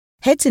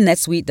Head to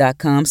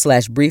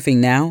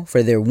netsuite.com/briefing now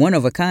for their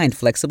one-of-a-kind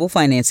flexible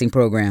financing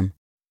program.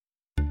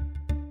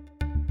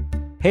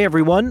 Hey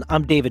everyone,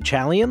 I'm David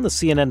Chalian, the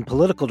CNN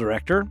political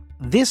director.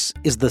 This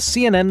is the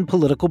CNN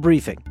Political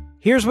Briefing.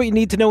 Here's what you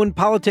need to know in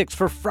politics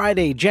for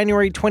Friday,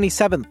 January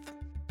 27th.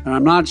 And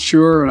I'm not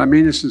sure, and I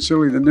mean this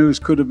sincerely, the news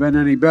could have been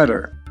any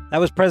better. That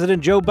was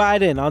President Joe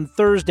Biden on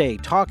Thursday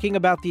talking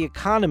about the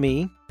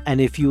economy. And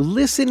if you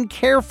listen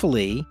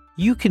carefully,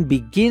 you can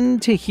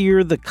begin to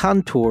hear the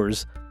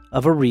contours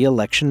of a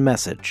re-election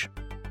message.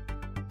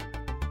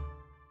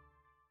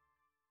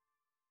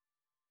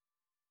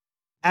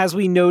 As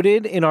we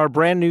noted in our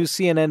brand new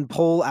CNN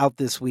poll out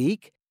this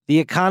week, the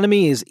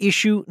economy is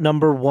issue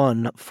number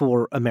one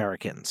for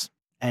Americans,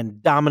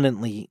 and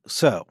dominantly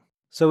so.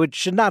 So it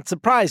should not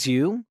surprise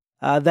you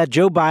that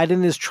Joe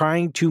Biden is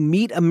trying to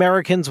meet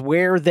Americans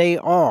where they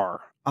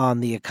are on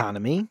the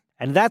economy.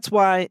 And that's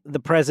why the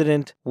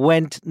president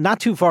went not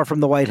too far from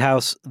the White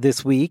House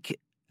this week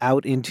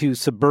out into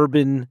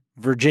suburban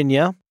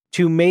Virginia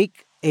to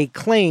make a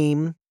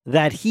claim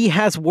that he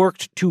has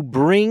worked to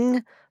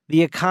bring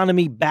the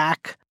economy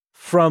back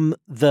from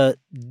the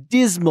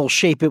dismal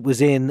shape it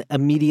was in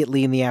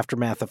immediately in the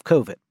aftermath of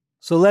COVID.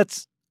 So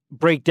let's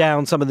break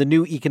down some of the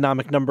new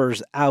economic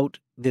numbers out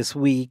this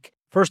week.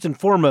 First and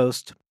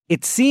foremost,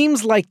 it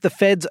seems like the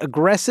Fed's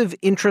aggressive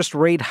interest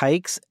rate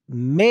hikes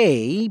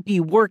may be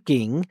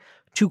working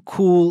to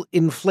cool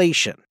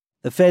inflation.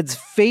 The Fed's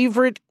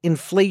favorite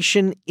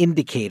inflation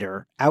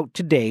indicator out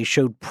today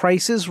showed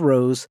prices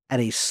rose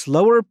at a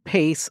slower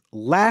pace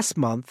last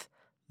month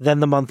than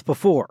the month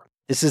before.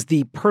 This is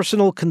the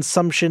Personal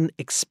Consumption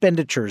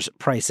Expenditures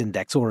Price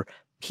Index, or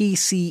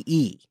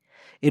PCE.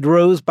 It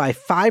rose by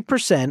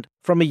 5%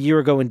 from a year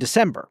ago in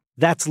December.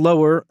 That's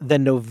lower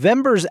than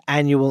November's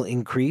annual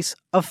increase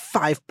of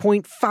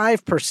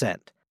 5.5%.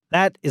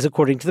 That is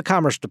according to the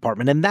Commerce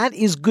Department, and that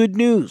is good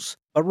news.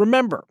 But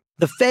remember,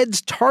 the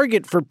Fed's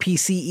target for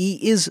PCE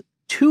is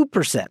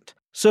 2%,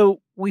 so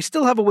we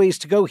still have a ways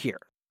to go here.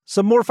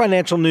 Some more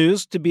financial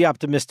news to be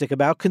optimistic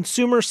about.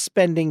 Consumer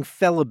spending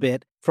fell a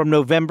bit from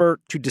November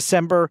to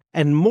December,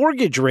 and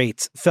mortgage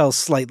rates fell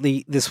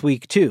slightly this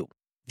week too.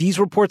 These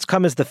reports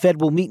come as the Fed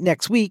will meet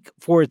next week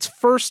for its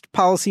first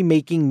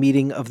policymaking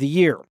meeting of the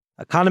year.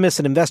 Economists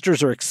and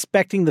investors are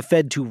expecting the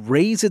Fed to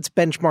raise its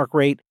benchmark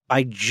rate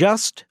by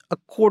just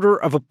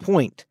 1/4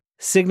 point,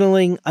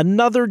 signaling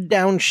another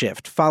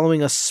downshift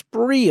following a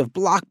spree of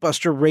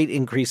blockbuster rate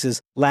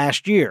increases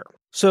last year.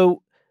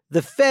 So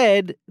the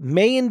Fed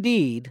may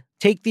indeed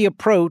take the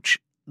approach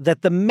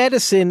that the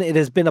medicine it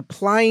has been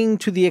applying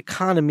to the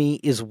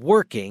economy is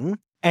working,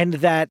 and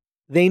that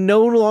they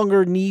no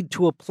longer need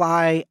to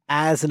apply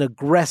as an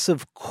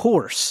aggressive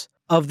course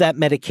of that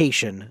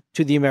medication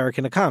to the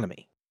American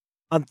economy.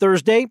 On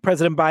Thursday,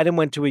 President Biden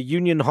went to a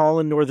union hall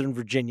in Northern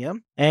Virginia,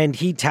 and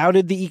he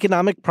touted the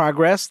economic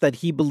progress that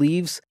he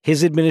believes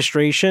his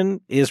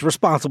administration is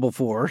responsible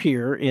for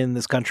here in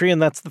this country.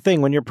 And that's the thing.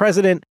 When you're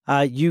president,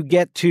 you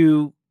get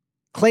to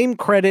claim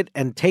credit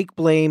and take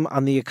blame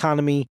on the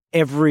economy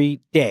every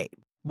day.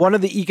 One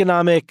of the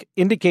economic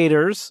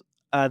indicators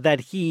that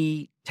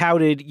he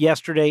touted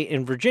yesterday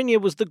in Virginia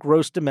was the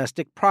gross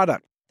domestic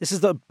product. This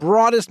is the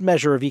broadest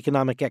measure of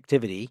economic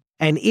activity,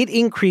 and it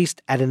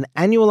increased at an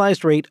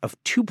annualized rate of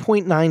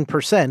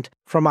 2.9%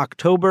 from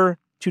October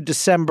to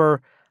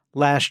December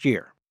last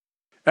year.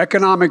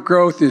 Economic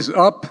growth is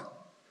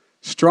up,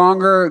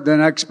 stronger than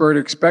expert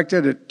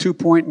expected at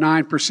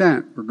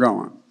 2.9%. We're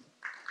growing.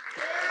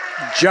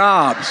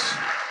 Jobs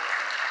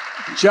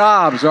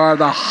are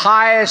the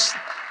highest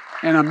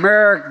in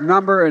American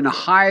number and the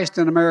highest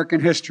in American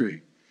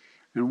history.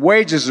 And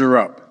wages are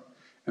up.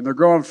 And they're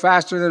growing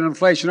faster than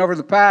inflation. Over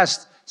the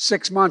past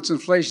 6 months,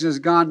 inflation has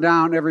gone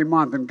down every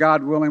month, and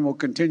God willing will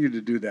continue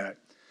to do that.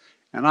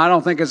 And I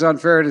don't think it's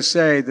unfair to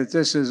say that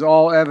this is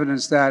all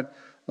evidence that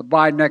the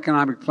Biden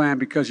economic plan,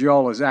 because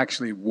y'all, is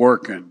actually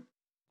working.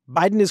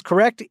 Biden is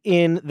correct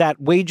in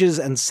that wages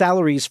and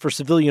salaries for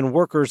civilian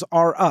workers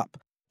are up.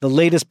 The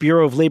latest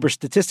Bureau of Labor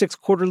Statistics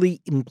quarterly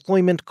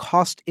employment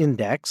cost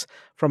index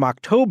from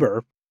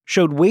October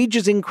showed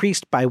wages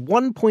increased by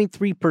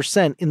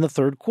 1.3% in the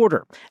third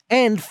quarter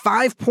and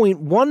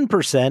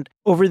 5.1%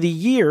 over the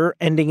year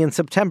ending in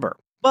September.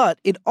 But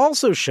it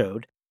also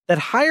showed that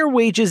higher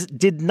wages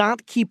did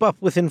not keep up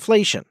with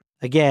inflation.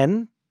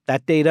 Again,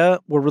 that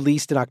data were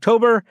released in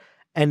October,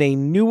 and a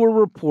newer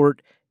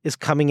report is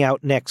coming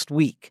out next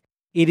week.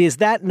 It is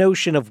that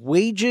notion of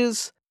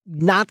wages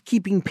not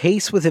keeping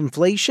pace with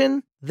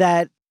inflation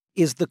that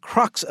is the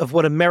crux of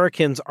what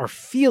Americans are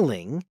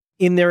feeling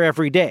in their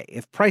everyday.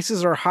 If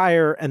prices are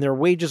higher and their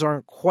wages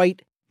aren't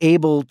quite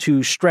able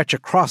to stretch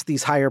across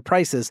these higher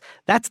prices,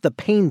 that's the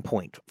pain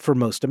point for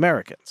most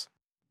Americans.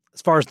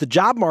 As far as the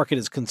job market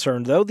is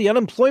concerned, though, the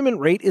unemployment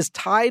rate is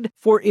tied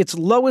for its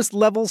lowest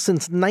level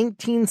since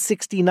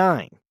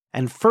 1969,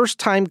 and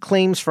first-time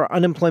claims for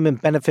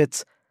unemployment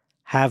benefits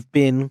have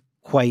been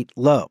quite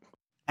low.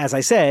 As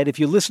I said, if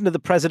you listen to the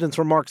president's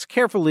remarks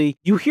carefully,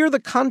 you hear the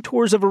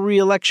contours of a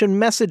re-election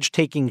message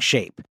taking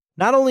shape.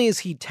 Not only is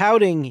he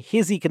touting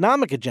his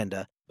economic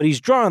agenda, but he's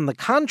drawn the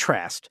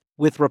contrast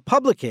with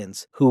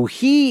Republicans who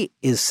he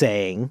is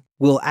saying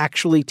will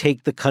actually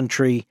take the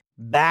country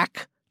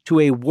back to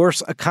a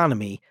worse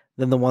economy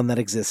than the one that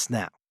exists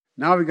now.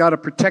 Now we've got to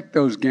protect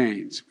those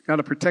gains. We've got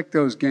to protect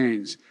those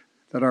gains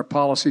that our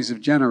policies have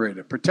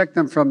generated. Protect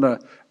them from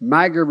the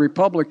MAGA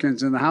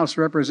Republicans in the House of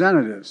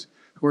Representatives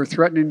who are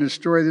threatening to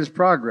destroy this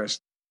progress.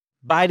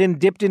 Biden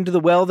dipped into the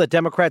well that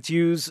Democrats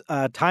use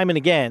time and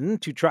again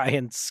to try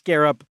and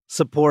scare up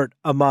support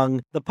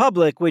among the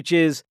public, which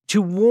is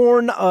to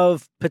warn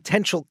of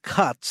potential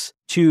cuts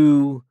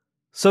to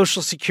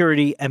Social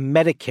Security and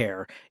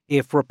Medicare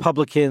if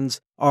Republicans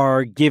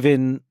are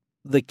given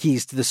the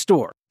keys to the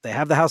store. They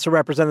have the House of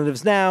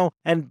Representatives now,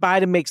 and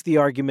Biden makes the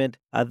argument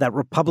that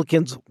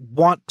Republicans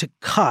want to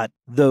cut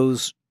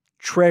those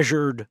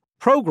treasured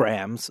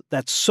programs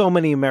that so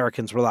many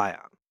Americans rely on.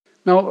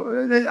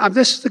 No,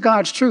 this is the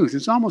God's truth.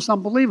 It's almost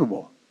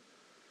unbelievable.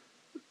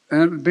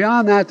 And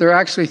beyond that, they're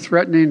actually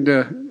threatening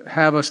to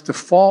have us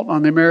default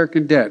on the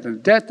American debt, a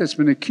debt that's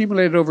been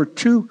accumulated over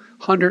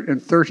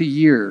 230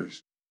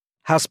 years.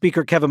 House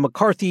Speaker Kevin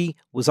McCarthy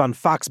was on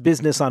Fox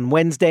Business on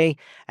Wednesday,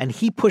 and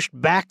he pushed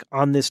back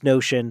on this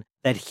notion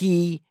that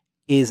he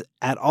is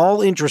at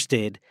all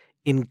interested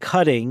in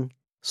cutting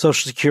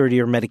Social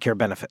Security or Medicare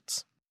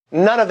benefits.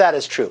 None of that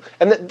is true.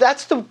 And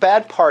that's the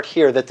bad part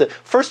here, that the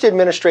first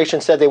administration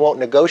said they won't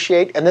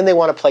negotiate, and then they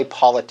want to play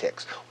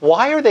politics.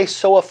 Why are they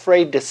so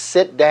afraid to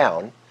sit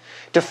down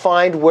to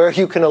find where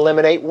you can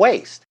eliminate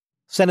waste?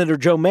 Senator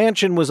Joe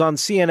Manchin was on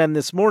CNN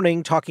this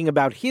morning talking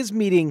about his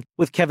meeting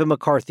with Kevin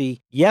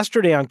McCarthy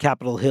yesterday on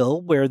Capitol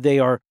Hill, where they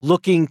are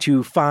looking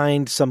to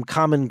find some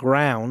common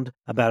ground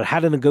about how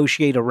to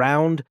negotiate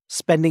around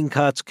spending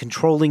cuts,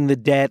 controlling the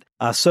debt,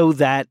 so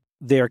that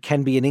there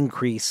can be an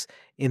increase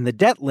in the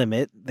debt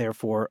limit.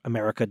 Therefore,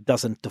 America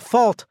doesn't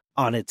default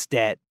on its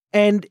debt.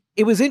 And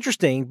it was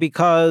interesting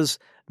because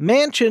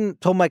Manchin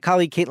told my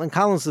colleague Caitlin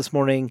Collins this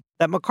morning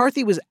that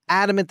McCarthy was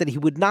adamant that he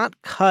would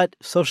not cut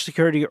Social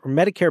Security or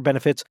Medicare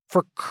benefits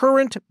for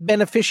current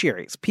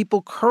beneficiaries,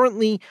 people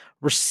currently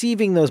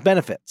receiving those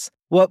benefits.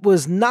 What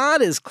was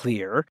not as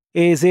clear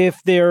is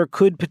if there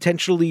could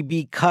potentially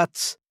be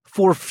cuts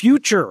for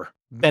future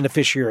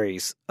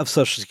beneficiaries of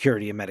Social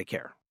Security and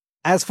Medicare.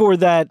 As for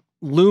that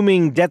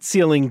looming debt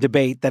ceiling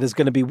debate that is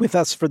going to be with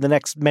us for the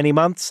next many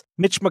months,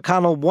 Mitch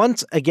McConnell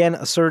once again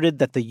asserted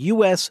that the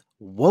U.S.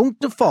 won't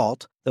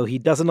default, though he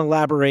doesn't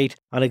elaborate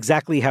on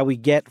exactly how we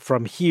get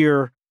from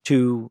here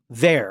to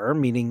there,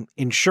 meaning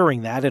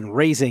ensuring that and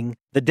raising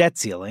the debt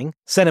ceiling.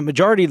 Senate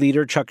Majority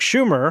Leader Chuck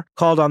Schumer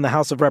called on the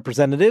House of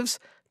Representatives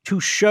to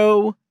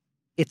show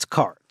its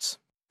cards.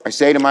 I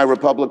say to my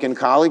Republican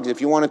colleagues,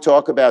 if you want to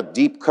talk about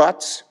deep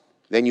cuts,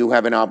 then you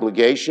have an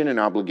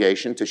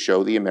obligation to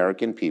show the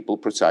American people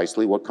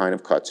precisely what kind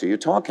of cuts are you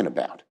talking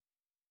about.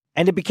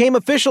 And it became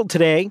official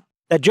today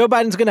that Joe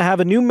Biden's going to have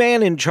a new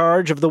man in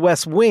charge of the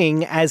West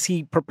Wing as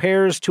he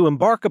prepares to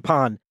embark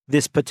upon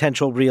this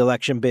potential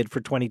re-election bid for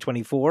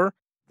 2024.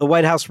 The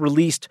White House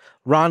released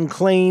Ron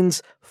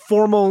Klain's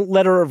formal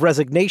letter of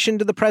resignation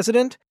to the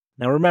president.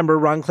 Now remember,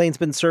 Ron Klain's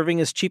been serving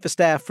as chief of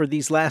staff for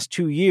these last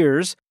 2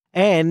 years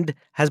and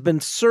has been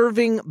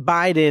serving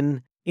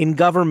Biden in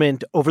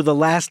government over the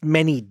last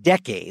many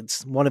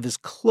decades, one of his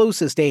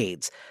closest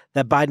aides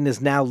that Biden is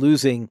now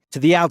losing to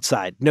the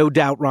outside. No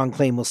doubt Ron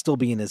Klain will still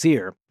be in his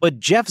ear. But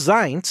Jeff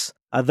Zients,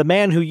 the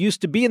man who used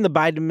to be in the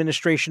Biden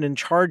administration in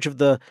charge of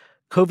the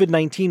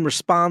COVID-19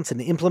 response and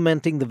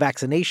implementing the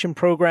vaccination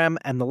program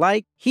and the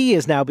like, he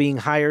is now being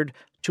hired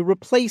to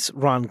replace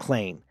Ron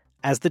Klain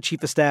as the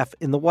chief of staff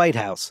in the White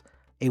House,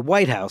 a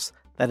White House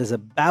that is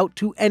about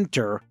to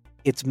enter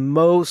its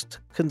most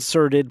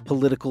concerted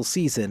political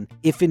season,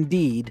 if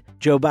indeed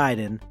Joe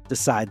Biden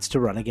decides to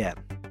run again.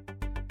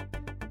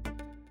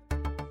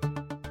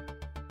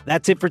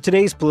 That's it for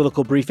today's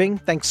political briefing.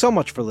 Thanks so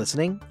much for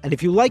listening. And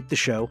if you like the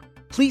show,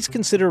 please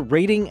consider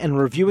rating and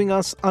reviewing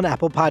us on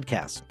Apple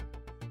Podcasts.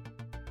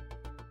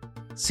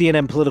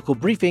 CNN Political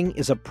Briefing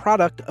is a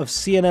product of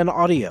CNN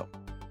Audio.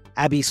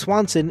 Abby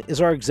Swanson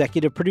is our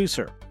executive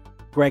producer.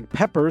 Greg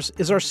Peppers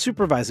is our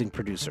supervising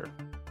producer.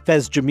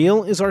 Fez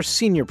Jamil is our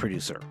senior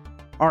producer.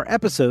 Our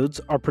episodes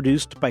are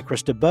produced by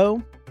Krista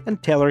Bowe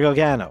and Taylor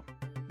Galgano.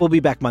 We'll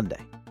be back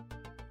Monday.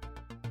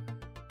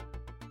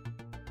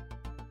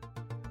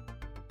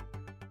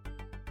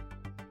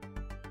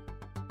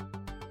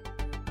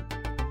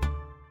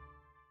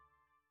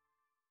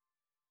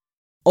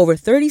 Over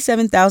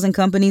 37,000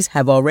 companies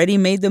have already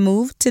made the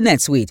move to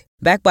NetSuite.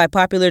 Backed by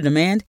popular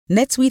demand,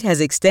 NetSuite has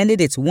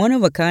extended its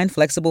one-of-a-kind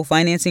flexible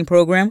financing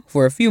program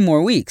for a few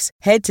more weeks.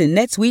 Head to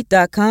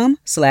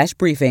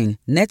netsuite.com/briefing.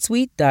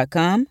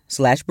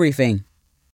 netsuite.com/briefing.